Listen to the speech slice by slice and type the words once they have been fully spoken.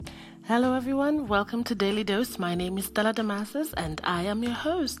Hello everyone, welcome to Daily Dose. My name is Stella Damasus and I am your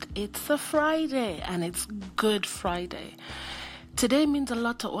host. It's a Friday and it's Good Friday. Today means a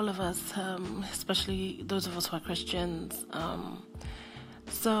lot to all of us, especially those of us who are Christians.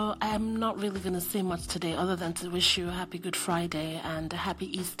 So I'm not really going to say much today other than to wish you a happy Good Friday and a happy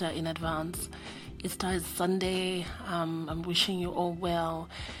Easter in advance. Easter is Sunday. I'm wishing you all well.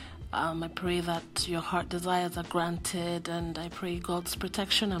 I pray that your heart desires are granted, and I pray God's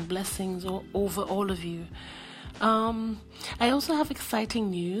protection and blessings over all of you. I also have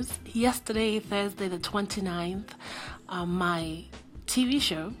exciting news. Yesterday, Thursday the 29th, my TV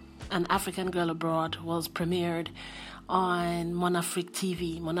show, An African Girl Abroad, was premiered on Monafrique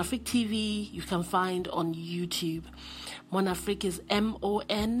TV. Monafrique TV you can find on YouTube. Monafrique is Monafrik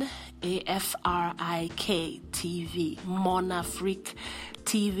TV. Monafrique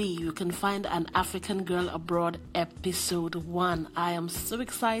TV. You can find An African Girl Abroad episode 1. I am so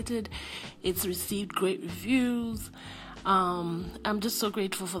excited. It's received great reviews. I'm just so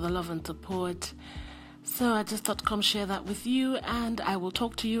grateful for the love and support. So I just thought to come share that with you, and I will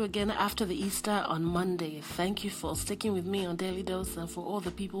talk to you again after the Easter on Monday. Thank you for sticking with me on Daily Dose, and for all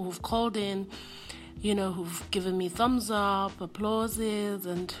the people who've called in, who've given me thumbs up, applauses,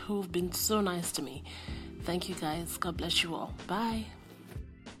 and who've been so nice to me. Thank you guys. God bless you all. Bye.